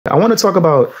I want to talk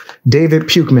about David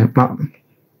Pakman.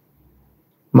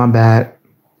 My bad.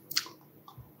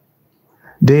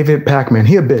 David Pakman.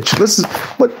 He a bitch.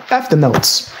 But F the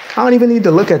notes. I don't even need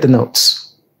to look at the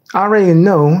notes. I already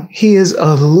know he is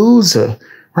a loser,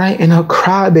 right? And a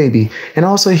crybaby. And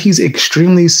also he's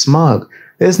extremely smug.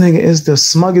 This nigga is the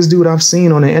smuggest dude I've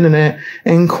seen on the internet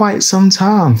in quite some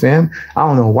time, fam. I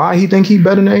don't know why he think he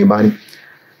better than everybody.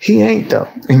 He ain't though.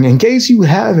 And in case you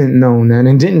haven't known that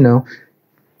and didn't know,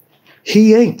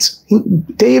 he ain't.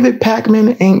 David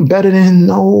Pakman ain't better than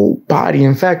nobody.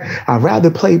 In fact, I'd rather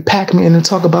play Pac-Man and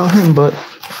talk about him, but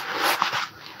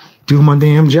do my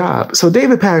damn job. So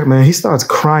David Pakman, he starts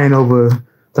crying over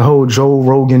the whole Joe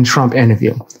Rogan Trump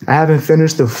interview. I haven't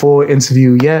finished the full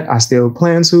interview yet. I still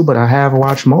plan to, but I have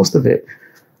watched most of it.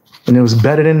 And it was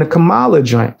better than the Kamala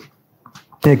joint.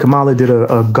 And Kamala did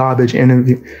a garbage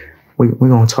interview. We're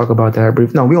going to talk about that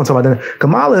brief. No, we're going to talk about that.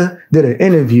 Kamala did an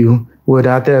interview with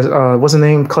out there, what's his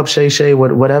name? Club Shay Shay,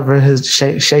 whatever his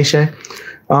Shay Shay.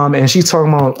 And she's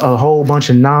talking about a whole bunch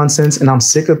of nonsense. And I'm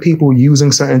sick of people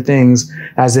using certain things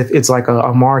as if it's like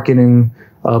a marketing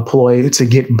ploy to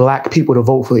get black people to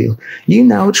vote for you. You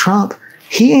know, Trump,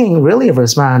 he ain't really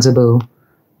responsible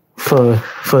for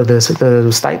the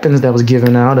stipends that was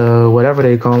given out, whatever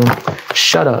they call them.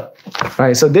 Shut up. All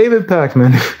right. So David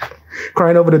Pakman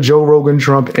crying over the Joe Rogan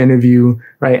Trump interview,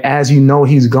 right? As you know,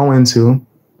 he's going to.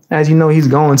 Did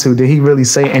he really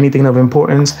say anything of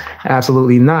importance?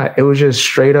 Absolutely not. It was just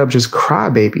straight up just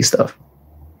crybaby stuff.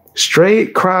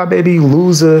 Straight crybaby,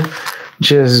 loser,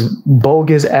 just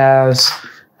bogus ass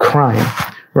crying,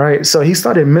 right? So he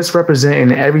started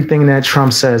misrepresenting everything that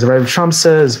Trump says, right? If Trump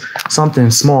says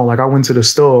something small, like I went to the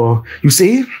store, you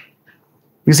see,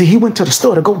 he went to the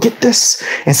store to go get this.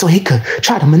 And so he could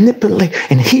try to manipulate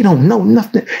and he don't know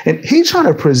nothing. And he trying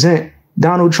to present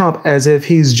Donald Trump as if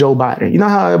he's Joe Biden. You know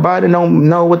how Biden don't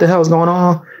know what the hell's going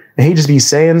on? And he just be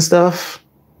saying stuff,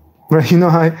 right? You know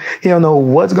how he don't know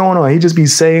what's going on. He just be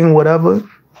saying whatever.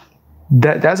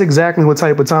 That's exactly what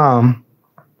type of time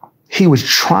he was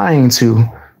trying to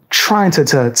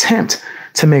attempt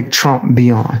to make Trump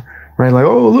be on, right? Like,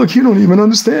 oh, look, you don't even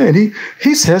understand.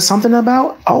 He said something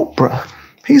about Oprah.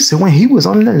 He said when he was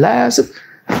on the last...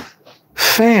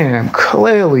 Fam,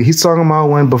 clearly he's talking about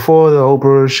when before the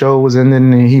Oprah show was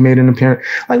ending and he made an appearance.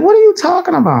 Like, what are you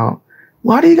talking about?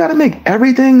 Why do you got to make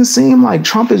everything seem like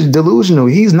Trump is delusional?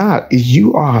 He's not.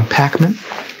 You are, Pakman.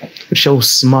 With your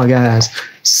smug ass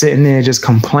sitting there just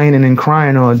complaining and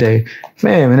crying all day.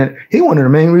 Fam, and he one of the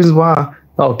main reasons why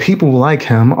people like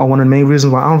him are one of the main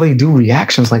reasons why I don't really do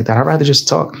reactions like that. I'd rather just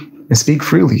talk and speak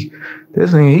freely.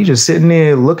 This thing, he just sitting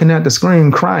there looking at the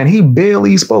screen crying. He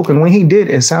barely spoke. And when he did,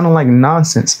 it sounded like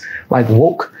nonsense, like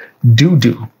woke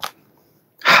doo-doo,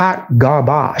 hot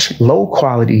garbage, low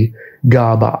quality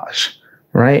garbage,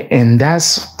 right? And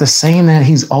that's the same that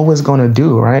he's always going to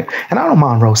do, right? And I don't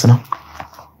mind roasting him.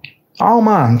 I don't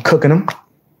mind cooking him.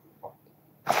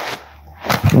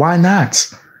 Why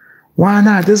not? Why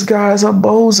not? This guy's a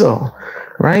bozo,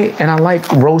 right? And I like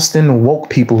roasting woke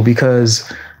people because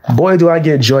boy, do I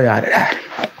get joy out of that.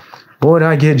 Boy, do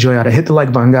I get joy out of it. Hit the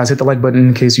like button, guys. Hit the like button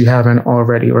in case you haven't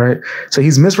already, right? So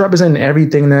he's misrepresenting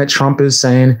everything that Trump is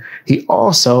saying. He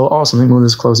also, let me move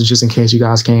this closer just in case you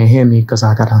guys can't hear me because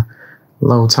I got a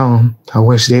low tone. I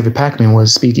wish David Pakman would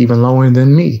speak even lower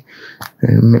than me.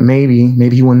 And maybe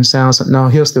he wouldn't sound so. No,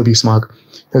 he'll still be smug.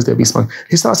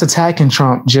 He starts attacking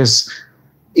Trump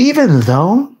even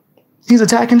though he's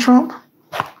attacking Trump,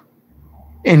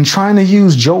 and trying to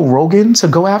use Joe Rogan to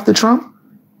go after Trump,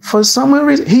 for some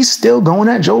reason, he's still going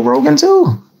at Joe Rogan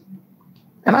too.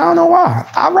 And I don't know why.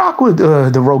 I rock with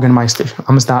the Rogan Meister.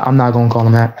 I'm not going to call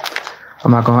him that.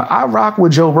 I rock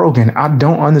with Joe Rogan. I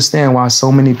don't understand why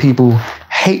so many people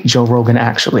hate Joe Rogan,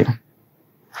 actually.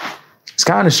 It's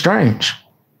kind of strange.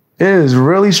 It is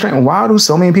really strange. Why do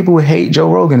so many people hate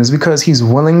Joe Rogan? It's because he's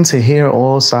willing to hear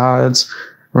all sides,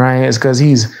 right? It's because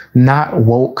he's not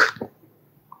woke.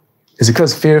 Is it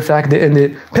because fear factor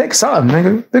ended? Pick something,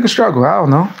 nigga. Pick a struggle. I don't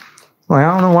know. Like,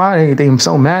 I don't know why they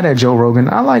so mad at Joe Rogan.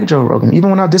 I like Joe Rogan. Even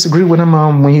when I disagree with him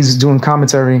when he's doing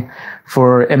commentary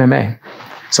for MMA.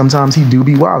 Sometimes he do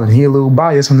be wilding. He a little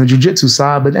biased from the jiu-jitsu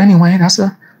side. But anyway, that's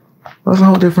a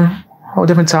whole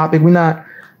different topic. We're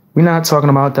not talking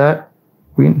about that.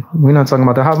 We're not talking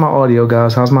about that. How's my audio,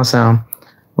 guys? How's my sound?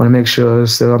 Want to make sure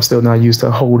I'm still not used to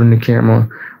holding the camera,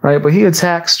 right? But he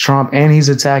attacks Trump and he's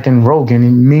attacking Rogan.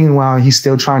 And meanwhile, he's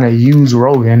still trying to use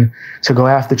Rogan to go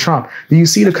after Trump. Do you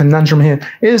see the conundrum here?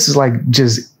 This is like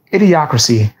just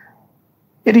idiocracy.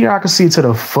 Idiocracy to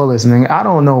the fullest. And I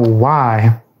don't know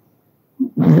why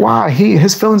why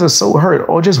his feelings are so hurt,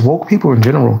 or just woke people in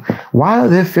general. Why are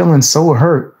they feeling so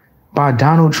hurt by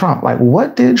Donald Trump? Like,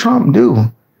 what did Trump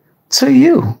do to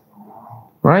you?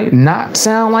 Right? Not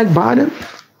sound like Biden?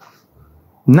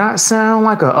 Not sound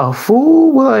like a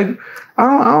fool? Well, like,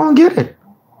 I don't get it.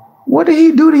 What did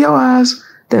he do to your ass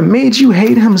that made you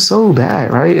hate him so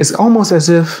bad, right? It's almost as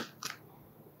if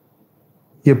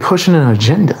you're pushing an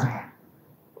agenda.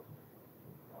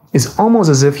 It's almost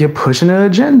as if you're pushing an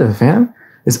agenda, fam.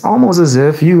 It's almost as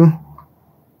if you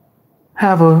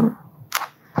have a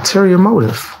ulterior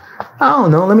motive. I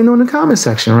don't know. Let me know in the comment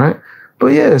section, right? But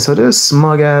yeah, so this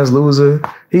smug-ass loser,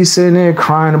 he's sitting there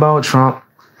crying about Trump.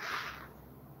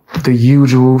 The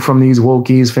usual from these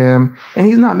wokies, fam. And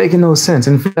he's not making no sense.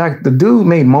 In fact, the dude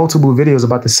made multiple videos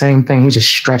about the same thing. He's just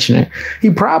stretching it.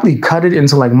 He probably cut it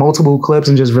into like multiple clips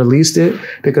and just released it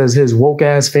because his woke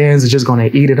ass fans are just going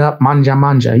to eat it up. Manja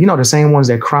manja. You know, the same ones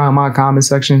that cry in my comment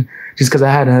section just because I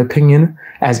had an opinion,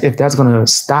 as if that's going to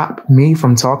stop me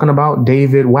from talking about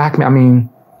David Pakman.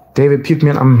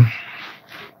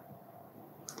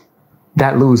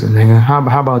 That loser, nigga. How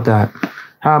about that?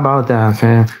 How about that,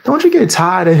 fam? Don't you get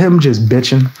tired of him just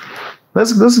bitching?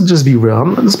 Let's just be real.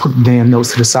 Let's put the damn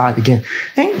notes to the side again.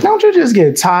 Don't you just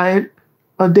get tired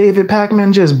of David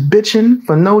Pakman just bitching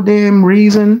for no damn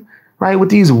reason, right? With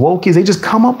these wokies, they just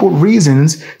come up with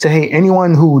reasons to hate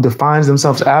anyone who defines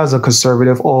themselves as a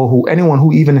conservative, or anyone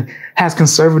who even has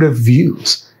conservative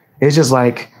views. It's just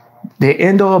like the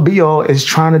end all be all is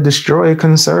trying to destroy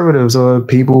conservatives or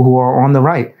people who are on the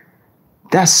right.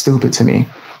 That's stupid to me.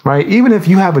 Right? Even if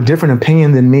you have a different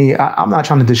opinion than me, I'm not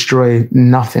trying to destroy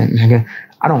nothing. Okay?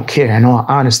 I don't care. In all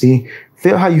honesty,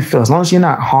 feel how you feel. As long as you're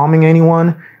not harming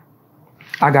anyone,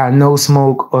 I got no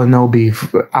smoke or no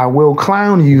beef. I will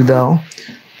clown you though,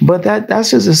 but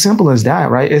that's just as simple as that,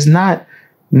 right? It's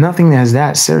nothing that's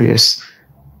that serious.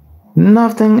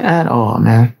 Nothing at all,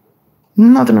 man.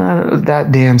 Nothing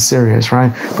that damn serious,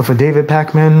 right? But for David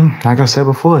Pakman, like I said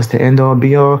before, it's the end all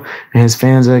be all, and his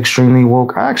fans are extremely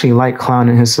woke. I actually like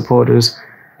clowning his supporters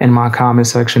in my comment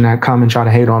section that come and try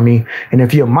to hate on me. And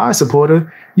if you're my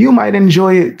supporter, you might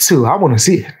enjoy it too. I want to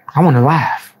see it. I want to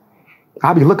laugh.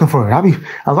 I'll be looking for it.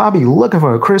 I'll be looking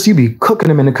for it. Chris, you be cooking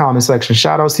them in the comment section.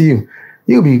 Shout outs to you.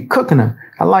 You be cooking them.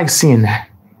 I like seeing that.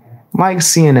 Like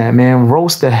seeing that, man.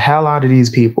 Roast the hell out of these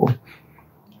people.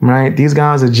 Right? These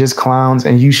guys are just clowns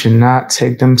and you should not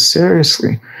take them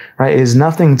seriously, right? It's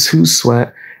nothing to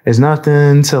sweat. It's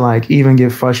nothing to like even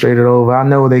get frustrated over. I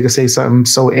know they could say something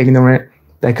so ignorant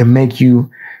that could make you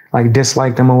like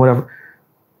dislike them or whatever.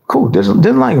 Cool.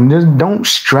 Didn't like them. Just don't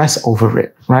stress over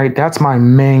it, right? That's my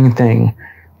main thing.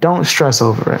 Don't stress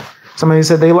over it. Somebody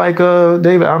said they like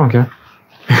David. I don't care.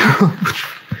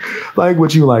 Like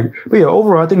what you like. But yeah,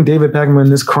 overall, I think David Pakman,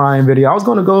 this crime video, I was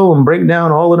going to go and break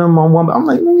down all of them on one, but I'm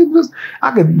like,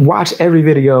 I could watch every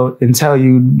video and tell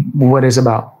you what it's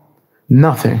about.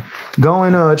 Nothing. Go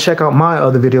and check out my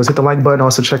other videos. Hit the like button.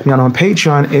 Also check me out on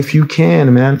Patreon if you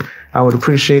can, man. I would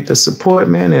appreciate the support,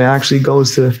 man. It actually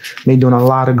goes to me doing a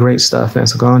lot of great stuff, man.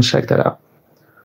 So go and check that out.